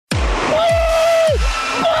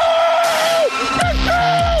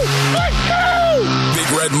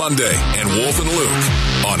Red Monday and Wolf and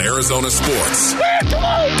Luke on Arizona Sports.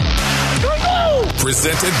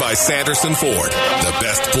 Presented by Sanderson Ford. The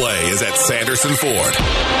best play is at Sanderson Ford.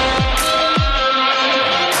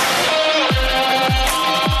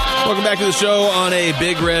 Welcome back to the show on a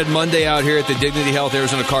Big Red Monday out here at the Dignity Health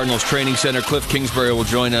Arizona Cardinals Training Center. Cliff Kingsbury will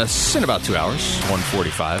join us in about 2 hours,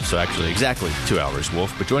 1:45, so actually exactly 2 hours,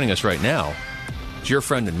 Wolf. But joining us right now is your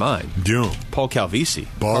friend and mine, Paul Calvisi,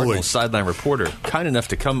 Cardinals sideline reporter, kind enough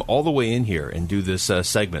to come all the way in here and do this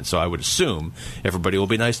segment. So I would assume everybody will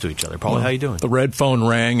be nice to each other. Paul, how you doing? The red phone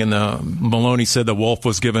rang, and Maloney said that Wolf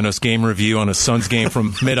was giving us game review on his son's game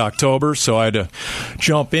from mid-October, so I had to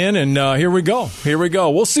jump in, and here we go.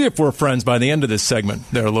 We'll see if we're friends by the end of this segment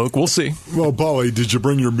there, Luke. We'll see. Well, Paulie, did you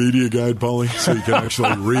bring your media guide, Paulie, so you can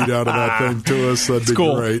actually read out of that thing to us? That'd be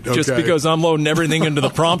cool. Great. Okay. Just because I'm loading everything into the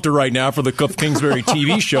prompter right now for the Cliff Kingsbury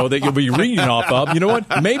TV show that you'll be reading off of. You know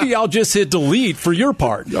what? Maybe I'll just hit delete for your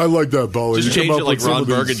part. I like that, Paulie. Just change it like Ron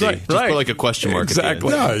Burgundy. Just put like a question mark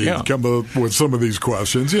exactly. at the end. You come up with some of these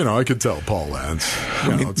questions. You know, I could tell Paul Lance.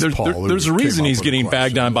 There's a reason he's getting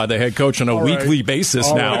bagged on by the head coach on a weekly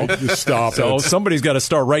basis now. Stop so it. Somebody's got to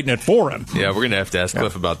start writing it for him. Yeah, we're going to have to ask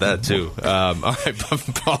Cliff about that, too. All right,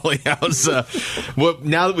 Paulie, how's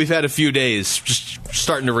now that we've had a few days, just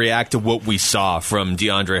starting to react to what we saw from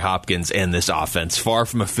DeAndre Hopkins and this offense. Far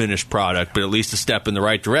from a finished product, but at least a step in the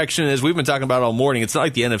right direction. As we've been talking about all morning, it's not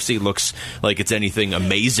like the NFC looks like it's anything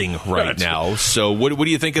amazing right now. So what do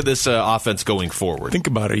you think of this offense going forward? Think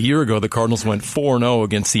about it. A year ago, the Cardinals went 4-0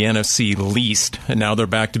 against the NFC least, and now they're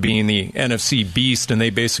back to being the NFC beast, and they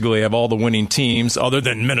basically have all the winning teams other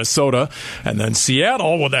than Minnesota, and then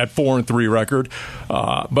Seattle with that 4-3 record.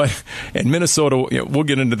 But in Minnesota, we'll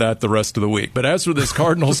get into that the rest of the week. But as for this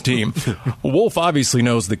Cardinals team, Wolf obviously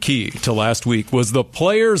knows the key to last week was the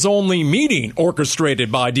players-only meeting orchestrated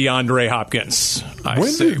by DeAndre Hopkins.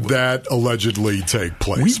 When did that allegedly take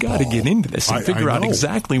place? We got to get into this and figure out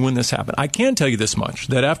exactly when this happened. I can tell you this much,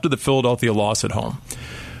 that after the Philadelphia loss at home,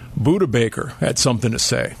 Budda Baker had something to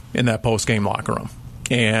say in that post-game locker room.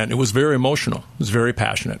 And it was very emotional. It was very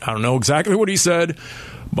passionate. I don't know exactly what he said,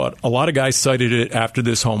 but a lot of guys cited it after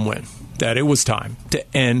this home win, that it was time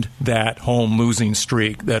to end that home losing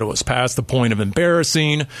streak, that it was past the point of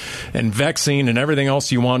embarrassing and vexing and everything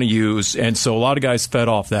else you want to use. And so a lot of guys fed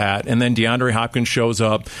off that. And then DeAndre Hopkins shows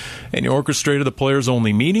up and he orchestrated the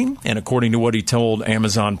players-only meeting. And according to what he told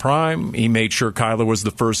Amazon Prime, he made sure Kyler was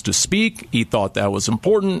the first to speak. He thought that was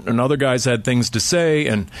important. And other guys had things to say.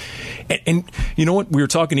 And you know what? We were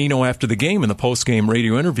talking to Eno after the game in the post-game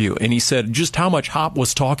radio interview, and he said just how much Hop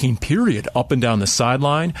was talking, period, up and down the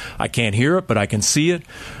sideline. I can't hear it, but I can see it.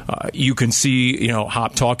 You can see,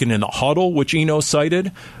 Hop talking in the huddle, which Eno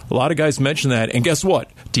cited. A lot of guys mentioned that. And guess what?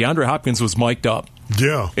 DeAndre Hopkins was mic'd up.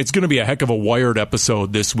 Yeah. It's going to be a heck of a Wired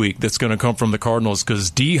episode this week that's going to come from the Cardinals because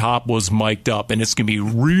D-Hop was mic'd up, and it's going to be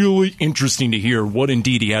really interesting to hear what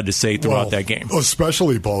indeed he had to say throughout that game.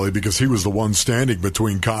 Especially, Paulie, because he was the one standing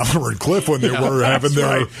between Kyler and Cliff when they were having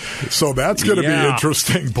their... Right. So that's going to be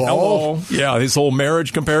interesting, Paul. Hello. Yeah, his whole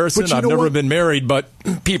marriage comparison. I've never been married, but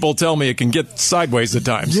people tell me it can get sideways at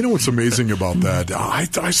times. You know what's amazing about that?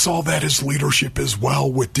 I saw that as leadership as well,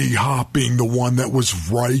 with D-Hop being the one that was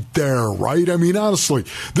right there, right? I mean, honestly,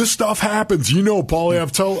 this stuff happens. Paulie,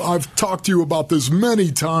 I've talked to you about this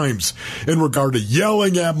many times in regard to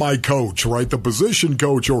yelling at my coach, right? The position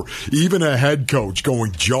coach or even a head coach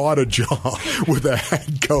going jaw to jaw with a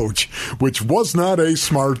head coach, which was not a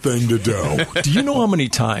smart thing to do. Do you know how many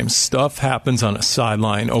times stuff happens on a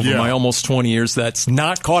sideline over my almost 20 years that's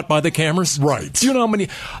not caught by the cameras? Right. Do you know how many?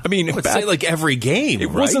 I mean, I would say like every game.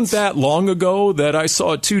 It wasn't that long ago that I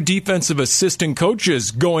saw two defensive assistant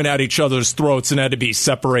coaches going at each other's throats and had to be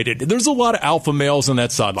separated. There's a lot of alpha males on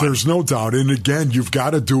that sideline. There's no doubt. And again, you've got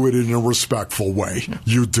to do it in a respectful way.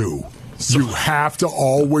 You do. You have to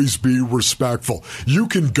always be respectful. You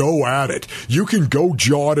can go at it. You can go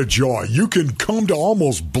jaw to jaw. You can come to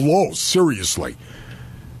almost blows. Seriously.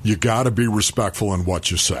 You got to be respectful in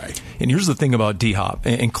what you say. And here's the thing about D-Hop.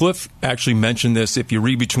 And Cliff actually mentioned this, if you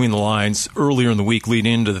read between the lines, earlier in the week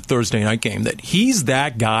leading into the Thursday night game, that he's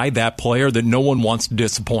that guy, that player that no one wants to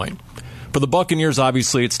disappoint. For the Buccaneers,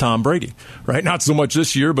 obviously, it's Tom Brady, right? Not so much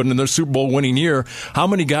this year, but in their Super Bowl winning year, how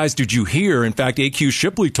many guys did you hear? In fact, A.Q.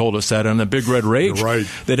 Shipley told us that on the Big Red Rage,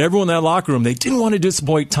 that everyone in that locker room, they didn't want to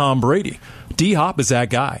disappoint Tom Brady. D-Hop is that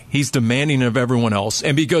guy. He's demanding of everyone else.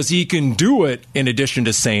 And because he can do it, in addition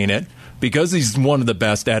to saying it, because he's one of the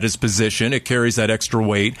best at his position. It carries that extra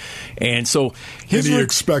weight. And so he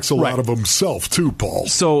expects a lot of himself too, Paul.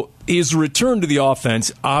 So his return to the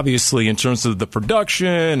offense, obviously, in terms of the production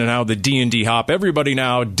and how the D&D hop, everybody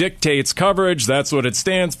now dictates coverage. That's what it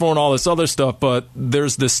stands for and all this other stuff. But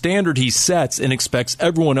there's the standard he sets and expects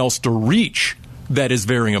everyone else to reach that is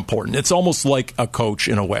very important. It's almost like a coach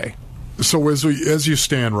in a way. So as you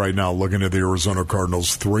stand right now, looking at the Arizona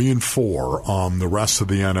Cardinals 3-4, the rest of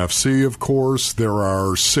the NFC, of course, there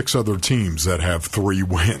are 6 other teams that have 3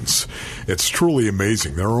 wins. It's truly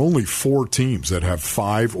amazing. There are only 4 teams that have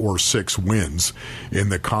 5 or 6 wins in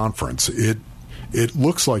the conference. It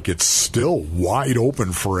looks like it's still wide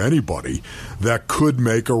open for anybody that could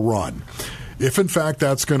make a run. If, in fact,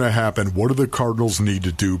 that's going to happen, what do the Cardinals need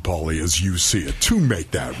to do, Paulie, as you see it, to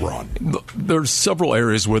make that run? There's several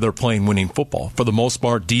areas where they're playing winning football. For the most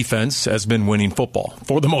part, defense has been winning football.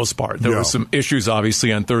 For the most part. There were some issues,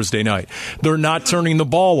 obviously, on Thursday night. They're not turning the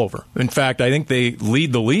ball over. In fact, I think they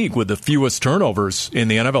lead the league with the fewest turnovers in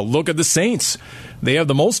the NFL. Look at the Saints. They have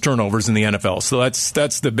the most turnovers in the NFL. So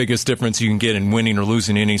that's the biggest difference you can get in winning or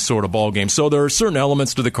losing any sort of ball game. So there are certain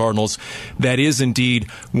elements to the Cardinals that is indeed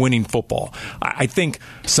winning football. I think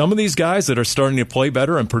some of these guys that are starting to play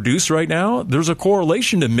better and produce right now, there's a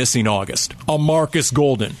correlation to missing August. A Marcus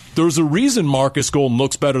Golden. There's a reason Marcus Golden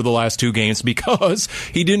looks better the last 2 games because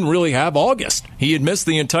he didn't really have August. He had missed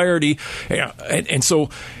the entirety. And so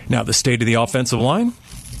now the state of the offensive line.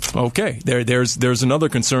 Okay, there's another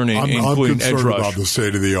concern, including edge rush. I'm concerned about the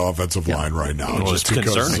state of the offensive line right now, just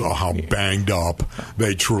because of how banged up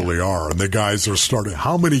they truly are. And the guys are starting.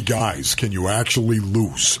 How many guys can you actually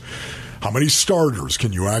lose? How many starters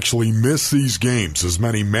can you actually miss these games, as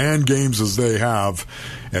many man games as they have,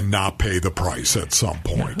 and not pay the price at some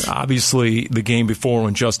point? Obviously, the game before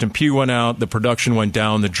when Justin Pugh went out, the production went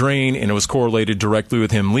down the drain, and it was correlated directly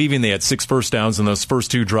with him leaving. They had 6 first downs in those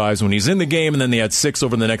first 2 drives when he's in the game, and then they had 6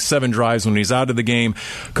 over the next 7 drives when he's out of the game.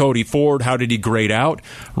 Cody Ford, how did he grade out?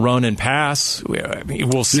 Run and pass?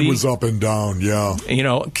 We'll see. He was up and down, yeah.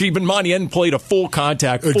 Keep in mind, he hadn't played a full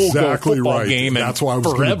contact, full-go football game in That's why I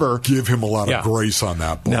was forever. Give him a lot of grace on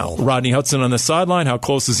that ball. Now, Rodney Hudson on the sideline, how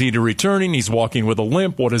close is he to returning? He's walking with a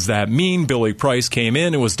limp. What does that mean? Billy Price came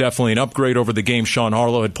in. It was definitely an upgrade over the game Sean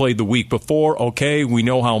Harlow had played the week before. Okay, we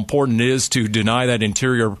know how important it is to deny that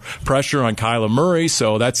interior pressure on Kyler Murray,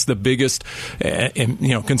 so that's the biggest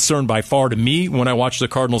concern by far to me when I watch the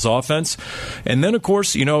Cardinals offense. And then, of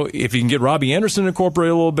course, if you can get Robbie Anderson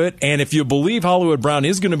incorporated a little bit, and if you believe Hollywood Brown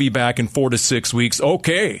is going to be back in 4 to 6 weeks,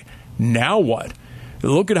 okay, now what?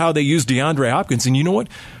 Look at how they used DeAndre Hopkins. And you know what?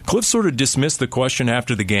 Cliff sort of dismissed the question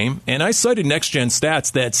after the game. And I cited next-gen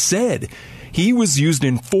stats that said he was used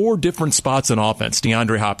in 4 different spots in offense,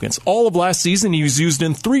 DeAndre Hopkins. All of last season, he was used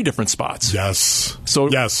in 3 different spots. Yes.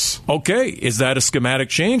 Yes. Okay. Is that a schematic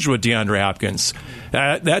change with DeAndre Hopkins?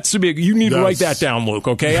 That's big. You need to write that down, Luke.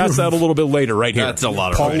 Okay, ask that a little bit later, right here. That's a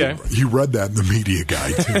lot of Paul. Okay. He read that in the media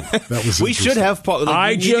guide too. That was. We should have Paul.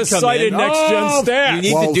 I just cited next gen stats. You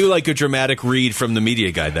need to do like a dramatic read from the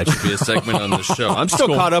media guide. That should be a segment on the show. I'm still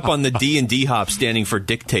caught up on the D&D hop standing for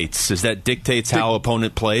dictates. Is that dictates how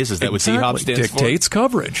opponent plays? Is that what D hop stands for? Dictates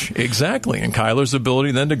coverage, exactly. And Kyler's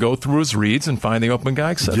ability then to go through his reads and find the open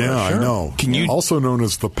guy, etc. Yeah, sure. I know. Can you also known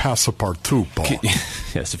as the passepartout, Paul?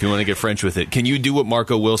 Yes, if you want to get French with it. Can you do what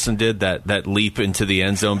Marco Wilson did, that leap into the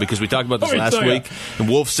end zone? Because we talked about this last week, and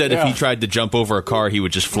Wolf said if he tried to jump over a car, he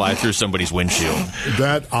would just fly through somebody's windshield.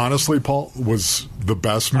 That, honestly, Paul, was the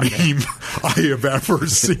best meme I have ever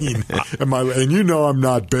seen. And I'm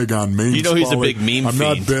not big on memes. You know he's a big meme I'm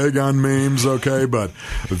fiend. not big on memes, okay? But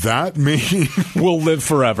that meme will live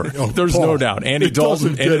forever. There's Paul, no doubt. Andy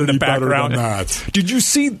Dalton in the background. Did you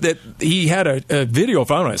see that he had a video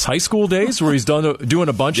of, I don't know, his high school days where he's doing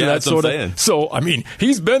a bunch of that sort of. So,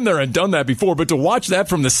 he's been there and done that before, but to watch that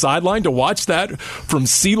from the sideline, to watch that from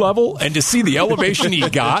sea level, and to see the elevation he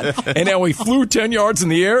got, and how he flew 10 yards in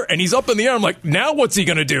the air, and he's up in the air, I'm like, now what's he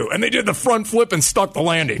going to do? And they did the front flip and stuck the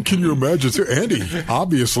landing. Can you imagine? Andy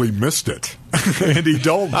obviously missed it. Andy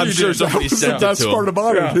Dalton. I'm sure somebody said that was the best part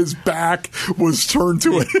about it. His back was turned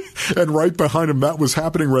to it, and right behind him, that was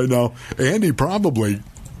happening right now. Andy probably,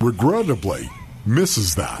 regrettably,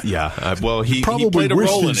 misses that. Yeah, he probably played a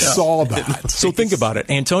role in it. Saw that. So think about it.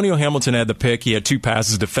 Antonio Hamilton had the pick. He had 2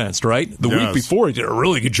 passes defensed, right? The week before, he did a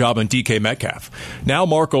really good job on DK Metcalf. Now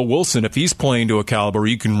Marco Wilson, if he's playing to a caliber,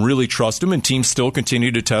 you can really trust him, and teams still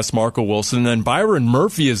continue to test Marco Wilson. And then Byron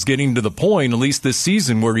Murphy is getting to the point, at least this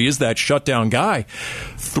season, where he is that shutdown guy.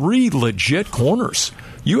 3 legit corners.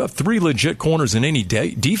 You have 3 legit corners in any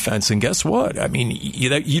defense, and guess what? I mean,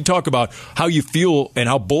 you talk about how you feel and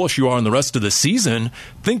how bullish you are on the rest of the season.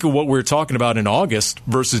 Think of what we're talking about in August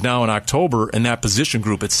versus now in October and that position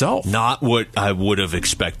group itself. Not what I would have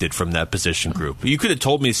expected from that position group. You could have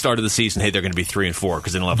told me at the start of the season, hey, they're going to be 3-4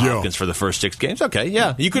 because they don't have Hopkins for the first 6 games. Okay,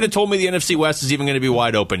 yeah. You could have told me the NFC West is even going to be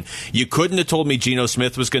wide open. You couldn't have told me Geno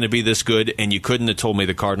Smith was going to be this good, and you couldn't have told me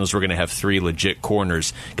the Cardinals were going to have 3 legit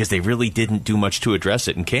corners because they really didn't do much to address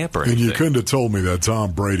it in camp or anything. And you couldn't have told me that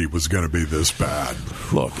Tom Brady was going to be this bad.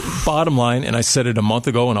 Look, bottom line, and I said it a month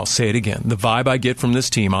ago and I'll say it again, the vibe I get from this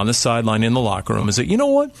team on the sideline in the locker room is that, you know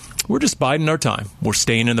what? We're just biding our time. We're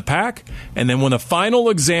staying in the pack, and then when the final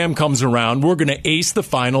exam comes around, we're going to ace the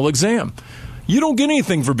final exam. You don't get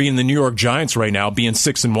anything for being the New York Giants right now, being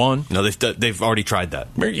 6-1. No, they've already tried that.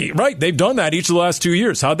 Right, they've done that each of the last 2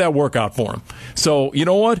 years. How'd that work out for them? So, you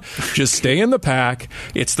know what? Just stay in the pack.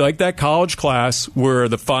 It's like that college class where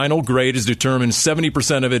the final grade is determined,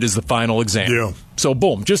 70% of it is the final exam. Yeah. So,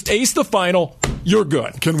 boom, just ace the final, you're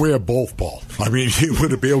good. Can we have both, Paul? I mean,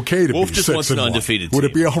 would it be okay to Wolf be 6-1? just wants an undefeated team. Would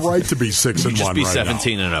it be all right to be 6-1 just be right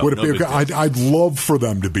 17-0. now? Would it be okay? I'd love for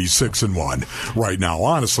them to be 6-1 right now.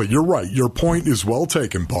 Honestly, you're right. Your point is well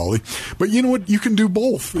taken, Paulie. But you know what? You can do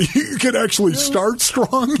both. You can actually start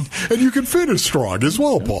strong, and you can finish strong as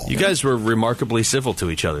well, Paul. You guys were remarkably civil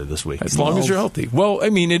to each other this week. As long as you're healthy. Well,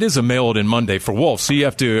 I mean, it is a mail-it-in Monday for Wolf, so you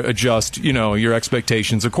have to adjust, your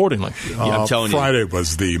expectations accordingly. Yeah, I'm telling Friday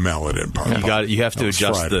was the mail-it-in part. You have to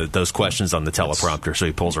adjust those questions on the teleprompter so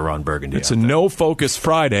he pulls a Ron Burgundy. It's a no-focus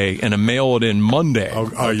Friday and a mail-it-in Monday.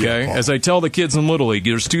 Okay? Yeah, as I tell the kids in Little League,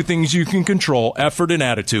 there's 2 things you can control, effort and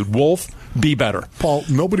attitude. Wolf, be better. Paul,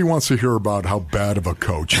 nobody wants to hear about how bad of a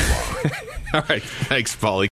coach you are. All right. Thanks, Paulie.